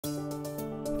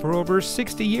For over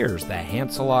 60 years, the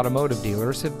Hansel Automotive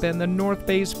Dealers have been the North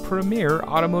Bay's premier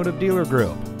automotive dealer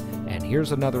group. And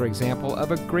here's another example of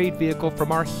a great vehicle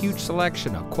from our huge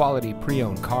selection of quality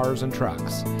pre-owned cars and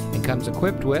trucks. And comes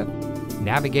equipped with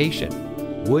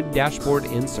navigation, wood dashboard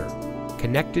insert,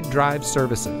 connected drive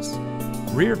services,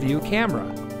 rear view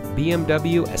camera,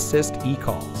 BMW Assist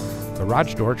eCall,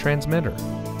 garage door transmitter,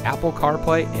 Apple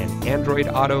CarPlay and Android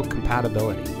Auto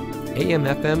compatibility,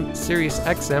 AM/FM Sirius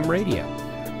XM radio,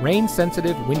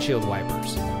 rain-sensitive windshield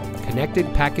wipers, Connected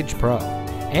Package Pro,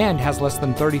 and has less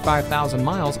than 35,000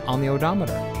 miles on the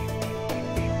odometer.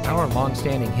 Our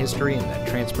long-standing history in the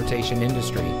transportation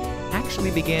industry actually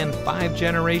began 5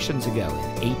 generations ago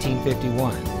in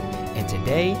 1851, and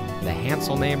today the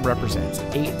Hansel name represents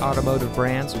 8 automotive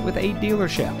brands with 8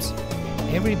 dealerships.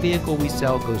 Every vehicle we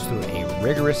sell goes through a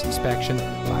rigorous inspection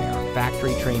by our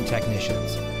factory-trained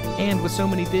technicians. And with so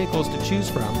many vehicles to choose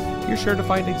from, you're sure to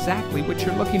find exactly what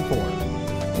you're looking for.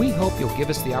 We hope you'll give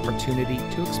us the opportunity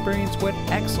to experience what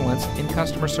excellence in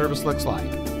customer service looks like.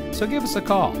 So give us a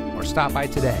call or stop by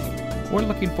today. We're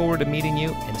looking forward to meeting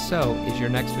you, and so is your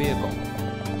next vehicle.